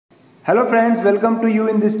Hello friends, welcome to you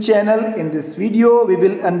in this channel. In this video, we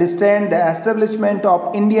will understand the establishment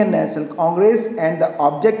of Indian National Congress and the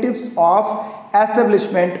objectives of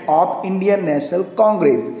establishment of Indian National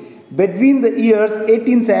Congress. Between the years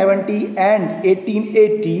 1870 and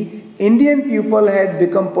 1880, Indian people had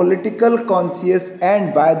become political conscious,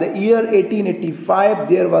 and by the year 1885,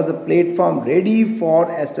 there was a platform ready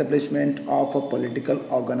for establishment of a political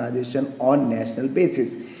organization on national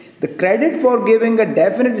basis. The credit for giving a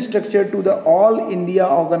definite structure to the All India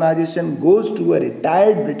organization goes to a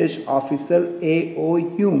retired British officer A.O.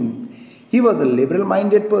 Hume. He was a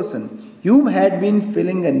liberal-minded person. Hume had been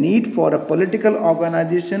feeling a need for a political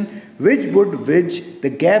organization which would bridge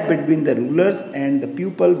the gap between the rulers and the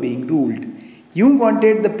people being ruled. Hume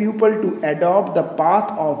wanted the people to adopt the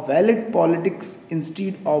path of valid politics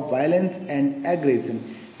instead of violence and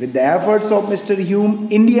aggression. With the efforts of Mr. Hume,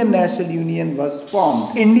 Indian National Union was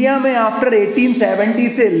formed. India में after 1870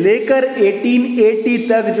 से लेकर 1880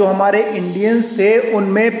 तक जो हमारे Indians थे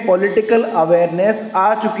उनमें political awareness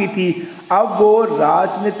आ चुकी थी। अब वो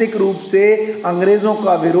राजनीतिक रूप से अंग्रेज़ों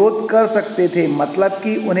का विरोध कर सकते थे, मतलब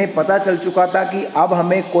कि उन्हें पता चल चुका था कि अब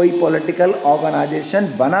हमें कोई पॉलिटिकल ऑर्गेनाइजेशन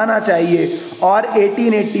बनाना चाहिए और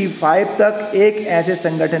 1885 तक एक ऐसे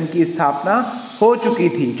संगठन की स्थापना हो चुकी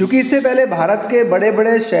थी। क्योंकि इससे पहले भारत के बड़े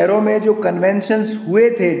बड़े शहरों में जो कन्वेंशंस हुए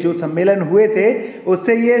थे, जो सम्मेलन हुए थे,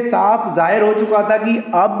 उससे ये साफ जाहिर हो चुका था कि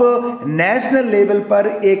अब नेशनल लेवल पर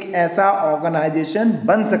एक ऐसा ऑर्गेनाइजेशन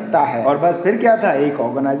बन सकता है। और बस फिर क्या था, एक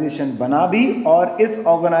ऑर्गेनाइजेशन बना भी, और इस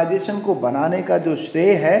ऑर्गेनाइजेशन को बनाने का जो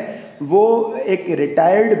श्रेय है वो एक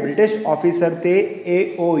रिटायर्ड ब्रिटिश ऑफिसर थे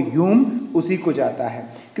A.O. ह्यूम, उसी को जाता है,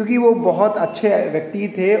 क्योंकि वो बहुत अच्छे व्यक्ति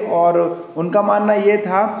थे और उनका मानना ये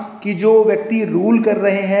था कि जो व्यक्ति रूल कर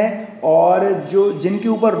रहे हैं और जो जिनके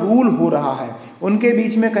ऊपर रूल हो रहा है उनके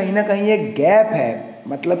बीच में कहीं ना कहीं एक गैप है,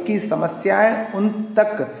 मतलब कि समस्याएं उन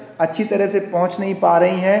तक अच्छी तरह से पहुंच नहीं पा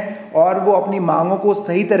रही हैं और वो अपनी मांगों को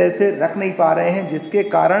सही तरह से रख नहीं पा रहे हैं, जिसके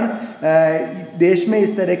कारण देश में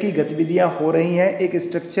इस तरह की गतिविधियां हो रही हैं, एक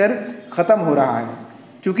स्ट्रक्चर ख़त्म हो रहा है।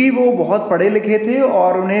 क्योंकि वो बहुत पढ़े लिखे थे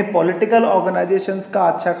और उन्हें पॉलिटिकल ऑर्गेनाइजेशंस का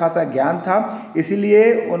अच्छा खासा ज्ञान था,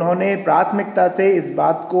 इसीलिए उन्होंने प्राथमिकता से इस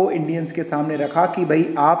बात को इंडियंस के सामने रखा कि भाई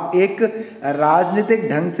आप एक राजनीतिक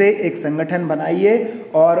ढंग से एक संगठन बनाइए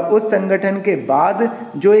और उस संगठन के बाद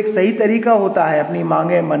जो एक सही तरीका होता है अपनी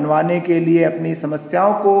मांगें मनवाने के लिए, अपनी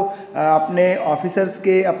समस्याओं को अपने ऑफिसर्स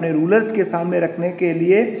के, अपने रूलर्स के सामने रखने के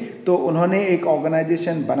लिए, तो उन्होंने एक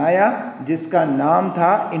ऑर्गेनाइजेशन बनाया जिसका नाम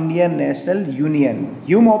था Indian national union.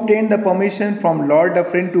 Hume obtained the permission from Lord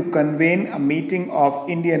Dufferin to convene a meeting of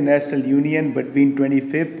Indian National Union between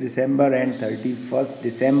 25th December and 31st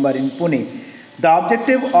December in Pune. The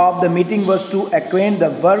objective of the meeting was to acquaint the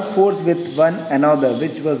workforce with one another,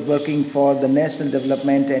 which was working for the national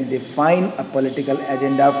development, and define a political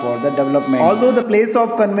agenda for the development. Although the place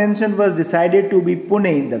of convention was decided to be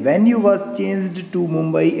Pune, the venue was changed to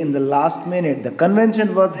Mumbai in the last minute. The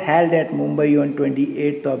convention was held at Mumbai on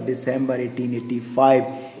 28th of December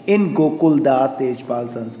 1885 in Gokul Das Tejpal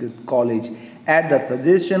Sanskrit College. At the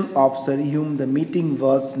suggestion of Sir Hume, the meeting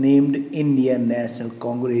was named Indian National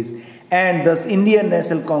Congress, and thus Indian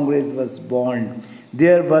National Congress was born.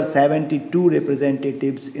 There were 72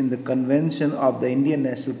 representatives in the convention of the Indian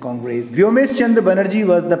National Congress. Vyomesh Chandra Banerjee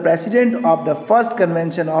was the president of the first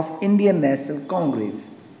convention of Indian National Congress.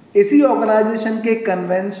 इसी organisation के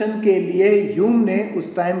convention के लिए Hume ने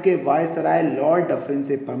उस time के viceroy Lord Dufferin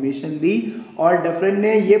से permission ली और Dufferin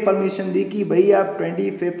ने ये परमिशन दी कि भाई आप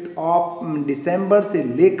 25 ऑफ दिसंबर से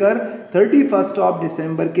लेकर 31 ऑफ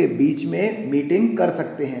दिसंबर के बीच में मीटिंग कर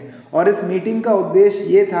सकते हैं। और इस मीटिंग का उद्देश्य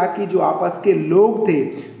ये था कि जो आपस के लोग थे,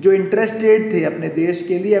 जो इंटरेस्टेड थे अपने देश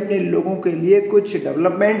के लिए, अपने लोगों के लिए कुछ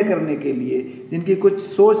डेवलपमेंट करने के लिए, जिनकी कुछ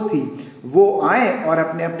सोच थी, वो आए और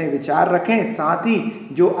अपने अपने विचार रखें। साथ ही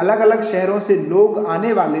जो अलग अलग शहरों से लोग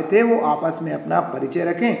आने वाले थे वो आपस में अपना परिचय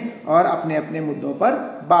रखें और अपने अपने मुद्दों पर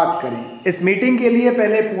बात करें। इस मीटिंग के लिए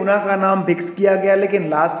पहले पूना का नाम फिक्स किया गया, लेकिन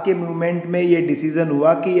लास्ट के मूवमेंट में ये डिसीजन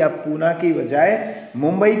हुआ कि अब पूना की बजाय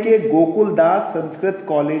मुंबई के गोकुल दास संस्कृत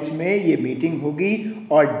कॉलेज में ये मीटिंग होगी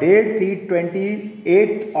और डेट थी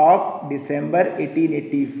 28 ऑफ दिसंबर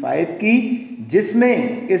 1885 की,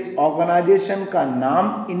 जिसमें इस ऑर्गेनाइजेशन का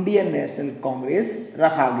नाम इंडियन नेशनल कांग्रेस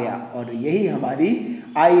रखा गया और यही हमारी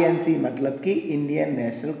INC मतलब कि इंडियन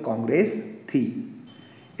नेशनल कांग्रेस थी।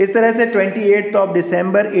 इस तरह से 28 ऑफ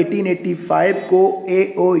दिसंबर 1885 को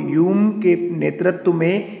A.O. ह्यूम के नेतृत्व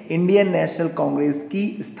में इंडियन नेशनल कांग्रेस की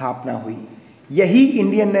स्थापना हुई। यही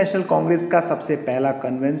इंडियन नेशनल कांग्रेस का सबसे पहला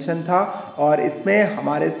कन्वेंशन था और इसमें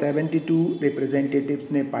हमारे 72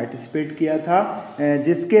 रिप्रेजेंटेटिव्स ने पार्टिसिपेट किया था,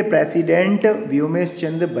 जिसके प्रेसिडेंट व्योमेश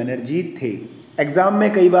चंद्र बनर्जी थे। एग्ज़ाम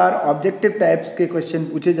में कई बार ऑब्जेक्टिव टाइप्स के क्वेश्चन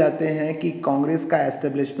पूछे जाते हैं कि कांग्रेस का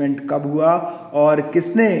एस्टेब्लिशमेंट कब हुआ और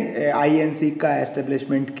किसने आईएनसी का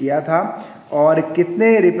एस्टेब्लिशमेंट किया था और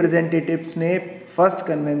कितने रिप्रेजेंटेटिव्स ने फर्स्ट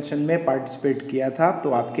कन्वेंशन में पार्टिसिपेट किया था।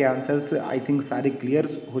 तो आपके आंसर्स आई थिंक सारे क्लियर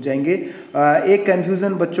हो जाएंगे। एक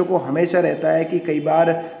कन्फ्यूज़न बच्चों को हमेशा रहता है कि कई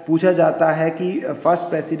बार पूछा जाता है कि फर्स्ट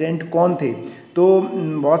प्रेसिडेंट कौन थे, तो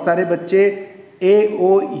बहुत सारे बच्चे A.O.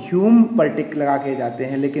 ह्यूम पर टिक लगा के जाते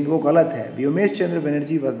हैं, लेकिन वो गलत है। व्योमेश चंद्र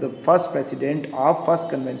Banerjee was the first president of first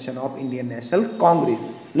convention of Indian national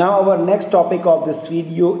Congress. Now our next topic of this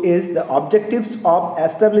video is the objectives of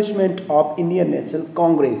establishment of Indian national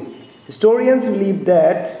Congress. Historians believe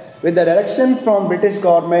that with the direction from British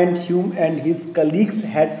government, Hume and his colleagues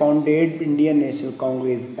had founded Indian National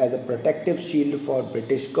Congress as a protective shield for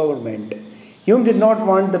British government. Hume did not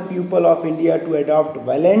want the people of India to adopt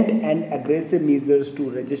violent and aggressive measures to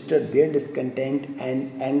register their discontent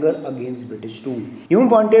and anger against British rule.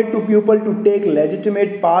 Hume wanted to people to take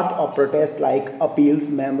legitimate path of protest like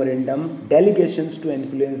appeals, memorandum, delegations to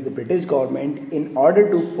influence the British government in order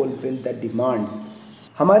to fulfill the demands.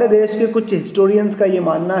 हमारे देश के कुछ historians का ये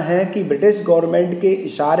मानना है कि British government के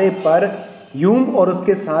इशारे पर ह्यूम और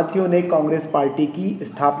उसके साथियों ने कांग्रेस पार्टी की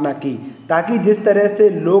स्थापना की, ताकि जिस तरह से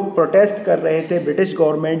लोग प्रोटेस्ट कर रहे थे ब्रिटिश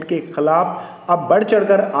गवर्नमेंट के खिलाफ, अब बढ़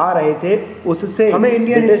चढ़कर आ रहे थे, उससे हमें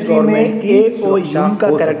इंडियन हिस्ट्री में A.O. ह्यूम का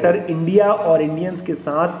कैरेक्टर इंडिया और इंडियंस के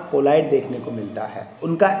साथ पोलाइट देखने को मिलता है।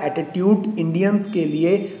 उनका एटीट्यूड इंडियंस के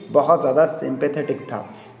लिए बहुत ज़्यादा सिंपैथेटिक था।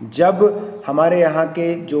 जब हमारे यहाँ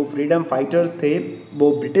के जो फ्रीडम फाइटर्स थे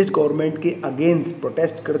वो ब्रिटिश गवर्नमेंट के अगेंस्ट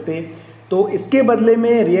प्रोटेस्ट करते, तो इसके बदले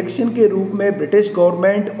में रिएक्शन के रूप में ब्रिटिश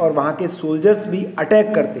गवर्नमेंट और वहाँ के सोल्जर्स भी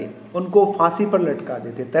अटैक करते, उनको फांसी पर लटका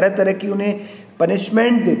देते, तरह तरह की उन्हें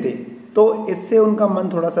पनिशमेंट देते। तो इससे उनका मन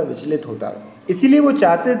थोड़ा सा विचलित होता। इसीलिए वो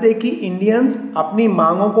चाहते थे कि इंडियंस अपनी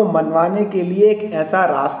मांगों को मनवाने के लिए एक ऐसा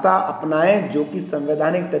रास्ता अपनाएं जो कि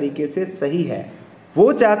संवैधानिक तरीके से सही है।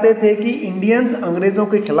 वो चाहते थे कि इंडियंस अंग्रेज़ों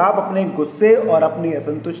के खिलाफ अपने गुस्से और अपनी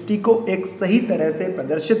असंतुष्टि को एक सही तरह से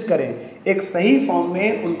प्रदर्शित करें, एक सही फॉर्म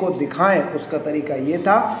में उनको दिखाएं। उसका तरीका ये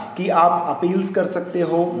था कि आप अपील्स कर सकते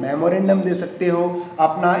हो, मेमोरेंडम दे सकते हो,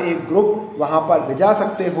 अपना एक ग्रुप वहाँ पर भिजा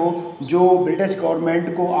सकते हो जो ब्रिटिश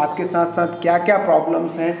गवर्नमेंट को आपके साथ साथ क्या क्या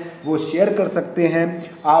प्रॉब्लम्स हैं वो शेयर कर सकते हैं।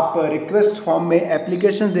 आप रिक्वेस्ट फॉर्म में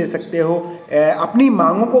एप्लीकेशन दे सकते हो। अपनी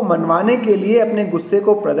मांगों को मनवाने के लिए, अपने गुस्से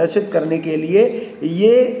को प्रदर्शित करने के लिए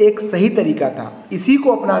ये एक सही तरीका था। इसी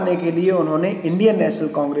को अपनाने के लिए उन्होंने इंडियन नेशनल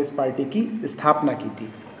कांग्रेस पार्टी की स्थापना की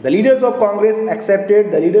थी। The leaders of Congress accepted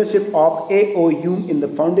the leadership of A.O. Hume in the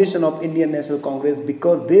foundation of Indian National Congress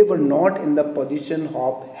because they were not in the position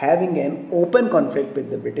of having an open conflict with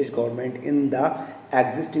the British government in the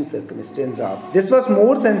existing circumstances. This was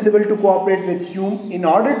more sensible to cooperate with Hume in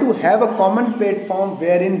order to have a common platform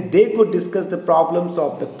wherein they could discuss the problems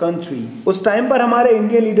of the country. उस time पर हमारे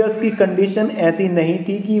Indian leaders की condition ऐसी नहीं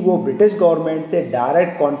थी कि वो British government से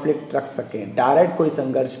डायरेक्ट कॉन्फ्लिक्ट रख सकें, डायरेक्ट कोई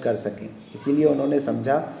संघर्ष कर सकें। इसीलिए उन्होंने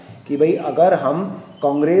समझा कि भाई अगर हम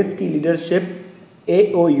कांग्रेस की लीडरशिप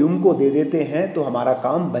A.O. ह्यूम को दे देते हैं तो हमारा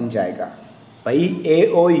काम बन जाएगा। भाई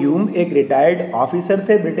A.O. ह्यूम एक रिटायर्ड ऑफिसर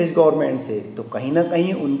थे ब्रिटिश गवर्नमेंट से, तो कहीं ना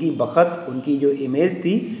कहीं उनकी बखत, उनकी जो इमेज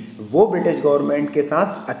थी वो ब्रिटिश गवर्नमेंट के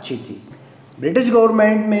साथ अच्छी थी। ब्रिटिश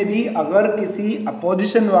गवर्नमेंट में भी अगर किसी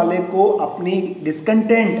अपोजिशन वाले को अपनी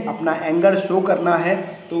डिस्कंटेंट, अपना एंगर शो करना है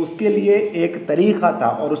तो उसके लिए एक तरीक़ा था,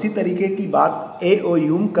 और उसी तरीके की बात A.O.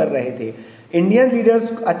 ह्यूम कर रहे थे। इंडियन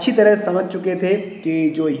लीडर्स अच्छी तरह समझ चुके थे कि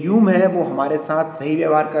जो ह्यूम है वो हमारे साथ सही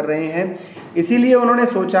व्यवहार कर रहे हैं, इसीलिए उन्होंने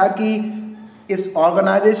सोचा कि इस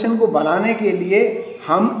ऑर्गेनाइजेशन को बनाने के लिए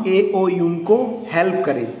हम A.O. ह्यूम को हेल्प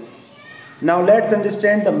करें। Now let's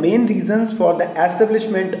understand the main reasons for the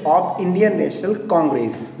establishment of Indian National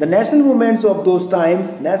Congress. The national movements of those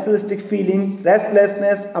times, nationalistic feelings,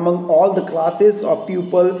 restlessness among all the classes of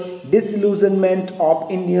people, disillusionment of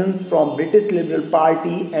Indians from British Liberal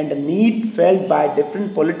Party, and a need felt by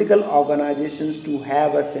different political organizations to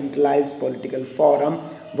have a centralized political forum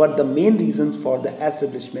were the main reasons for the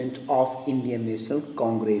establishment of Indian National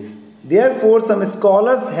Congress. Therefore, some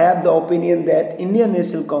scholars have the opinion that Indian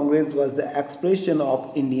National Congress was the expression of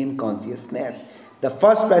Indian consciousness. The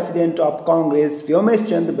first president of Congress, Vyomeshwar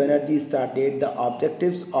Chandra Banerjee, started the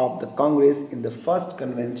objectives of the Congress in the first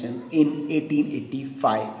convention in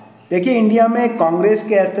 1885. देखिए, India में कांग्रेस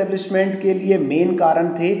के establishment के लिए main कारण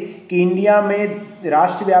थे कि India में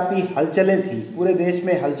राष्ट्रव्यापी हलचलें थी, पूरे देश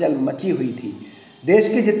में हलचल मची हुई थी। देश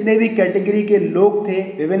के जितने भी कैटेगरी के लोग थे,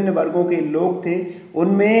 विभिन्न वर्गों के लोग थे,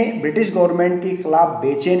 उनमें ब्रिटिश गवर्नमेंट के खिलाफ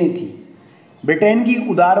बेचैनी थी। ब्रिटेन की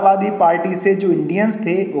उदारवादी पार्टी से जो इंडियंस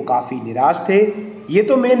थे वो काफ़ी निराश थे। ये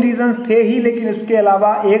तो मेन रीजंस थे ही, लेकिन उसके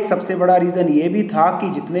अलावा एक सबसे बड़ा रीज़न ये भी था कि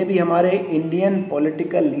जितने भी हमारे इंडियन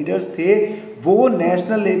पॉलिटिकल लीडर्स थे वो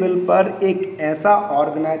नेशनल लेवल पर एक ऐसा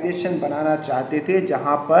ऑर्गेनाइजेशन बनाना चाहते थे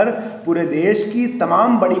जहां पर पूरे देश की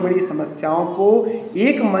तमाम बड़ी बड़ी समस्याओं को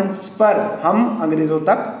एक मंच पर हम अंग्रेज़ों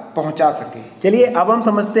तक पहुंचा सके। चलिए अब हम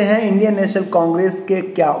समझते हैं इंडियन नेशनल कांग्रेस के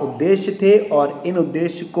क्या उद्देश्य थे, और इन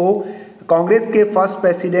उद्देश्य को कांग्रेस के फर्स्ट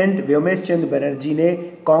प्रेसिडेंट व्योमेश चंद्र बनर्जी ने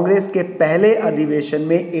कांग्रेस के पहले अधिवेशन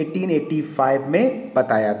में 1885 में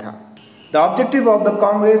बताया था। The objective of the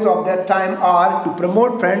Congress of that time are to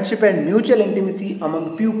promote friendship and mutual intimacy among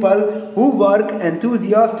people who work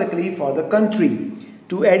enthusiastically for the country.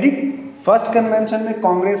 To first convention में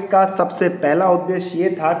कांग्रेस का सबसे पहला उद्देश्य ये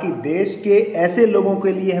था कि देश के ऐसे लोगों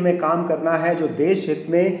के लिए हमें काम करना है जो देश हित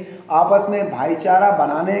में आपस में भाईचारा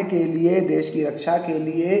बनाने के लिए, देश की रक्षा के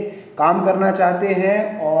लिए काम करना चाहते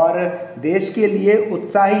हैं और देश के लिए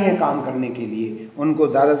उत्साही हैं काम करने के लिए, उनको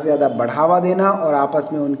ज़्यादा से ज़्यादा बढ़ावा देना और आपस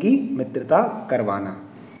में उनकी मित्रता करवाना।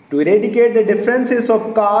 To eradicate the differences of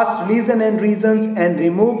caste, religion and reasons and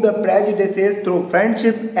remove the prejudices through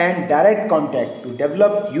friendship and direct contact, to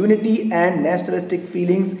develop unity and nationalistic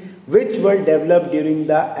feelings which were developed during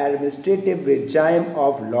the administrative regime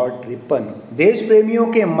of Lord Ripon. देश प्रेमियों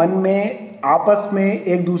के मन में आपस में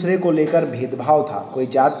एक दूसरे को लेकर भेदभाव था। कोई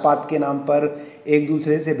जात पात के नाम पर एक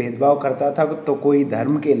दूसरे से भेदभाव करता था तो कोई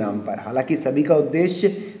धर्म के नाम पर। हालांकि सभी का उद्देश्य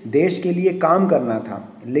देश के लिए काम करना था,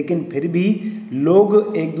 लेकिन फिर भी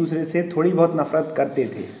लोग एक दूसरे से थोड़ी बहुत नफरत करते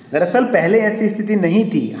थे। दरअसल पहले ऐसी स्थिति नहीं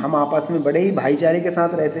थी, हम आपस में बड़े ही भाईचारे के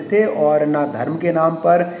साथ रहते थे और ना धर्म के नाम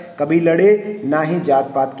पर कभी लड़े, ना ही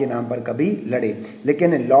जात पात के नाम पर कभी लड़े।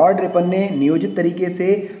 लेकिन लॉर्ड रिपन ने नियोजित तरीके से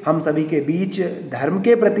हम सभी के बीच धर्म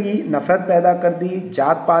के प्रति नफरत पैदा कर दी,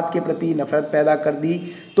 जात पात के प्रति नफरत पैदा कर दी।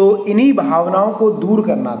 तो इन्हीं भावनाओं को दूर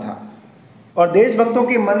करना था और देशभक्तों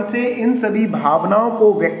के मन से इन सभी भावनाओं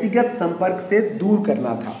को व्यक्तिगत संपर्क से दूर करना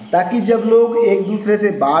था, ताकि जब लोग एक दूसरे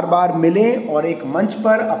से बार बार मिलें और एक मंच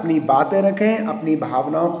पर अपनी बातें रखें, अपनी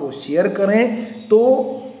भावनाओं को शेयर करें, तो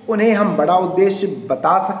उन्हें हम बड़ा उद्देश्य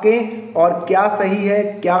बता सकें और क्या सही है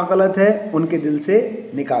क्या गलत है उनके दिल से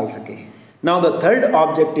निकाल सकें। Now the third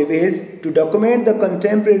objective is to document the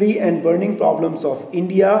contemporary and burning problems of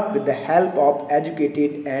India with the help of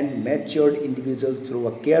educated and matured individuals through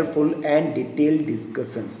a careful and detailed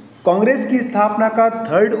discussion. Congress की स्थापना का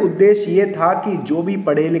थर्ड उद्देश्य ये था कि जो भी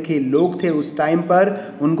पढ़े लिखे लोग थे उस टाइम पर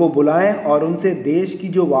उनको बुलाएं और उनसे देश की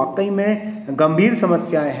जो वाकई में गंभीर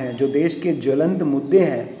समस्याएं हैं, जो देश के ज्वलंत मुद्दे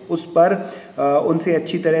हैं, उस पर उनसे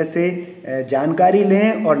अच्छी तरह से जानकारी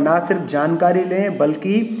लें और ना सिर्फ जानकारी लें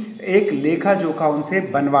बल्कि एक लेखा जोखा उनसे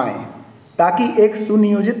बनवाएं, ताकि एक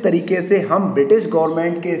सुनियोजित तरीके से हम ब्रिटिश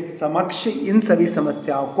गवर्नमेंट के समक्ष इन सभी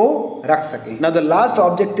समस्याओं को रख सकें। Now the last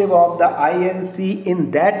objective of the INC in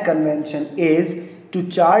that convention is to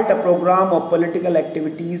chart a program of political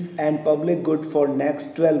activities and public good for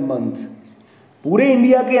next 12 months. पूरे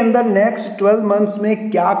इंडिया के अंदर नेक्स्ट 12 मंथ्स में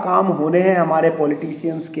क्या काम होने हैं हमारे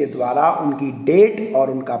पॉलिटिशियंस के द्वारा, उनकी डेट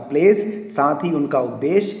और उनका प्लेस, साथ ही उनका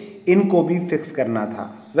उद्देश्य, इनको भी फिक्स करना था।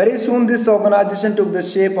 Very soon this organization took the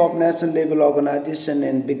shape of national level organization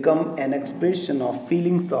and become an expression of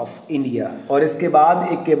feelings of India. और इसके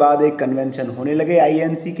बाद एक कन्वेंशन होने लगे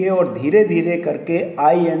INC के और धीरे धीरे करके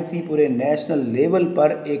INC पूरे नेशनल लेवल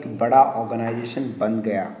पर एक बड़ा ऑर्गेनाइजेशन बन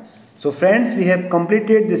गया। So friends, we have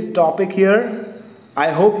completed this topic here.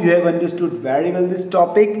 I hope you have understood very well this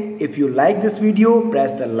topic. If you like this video,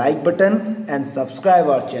 press the like button and subscribe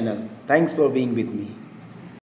our channel. Thanks for being with me.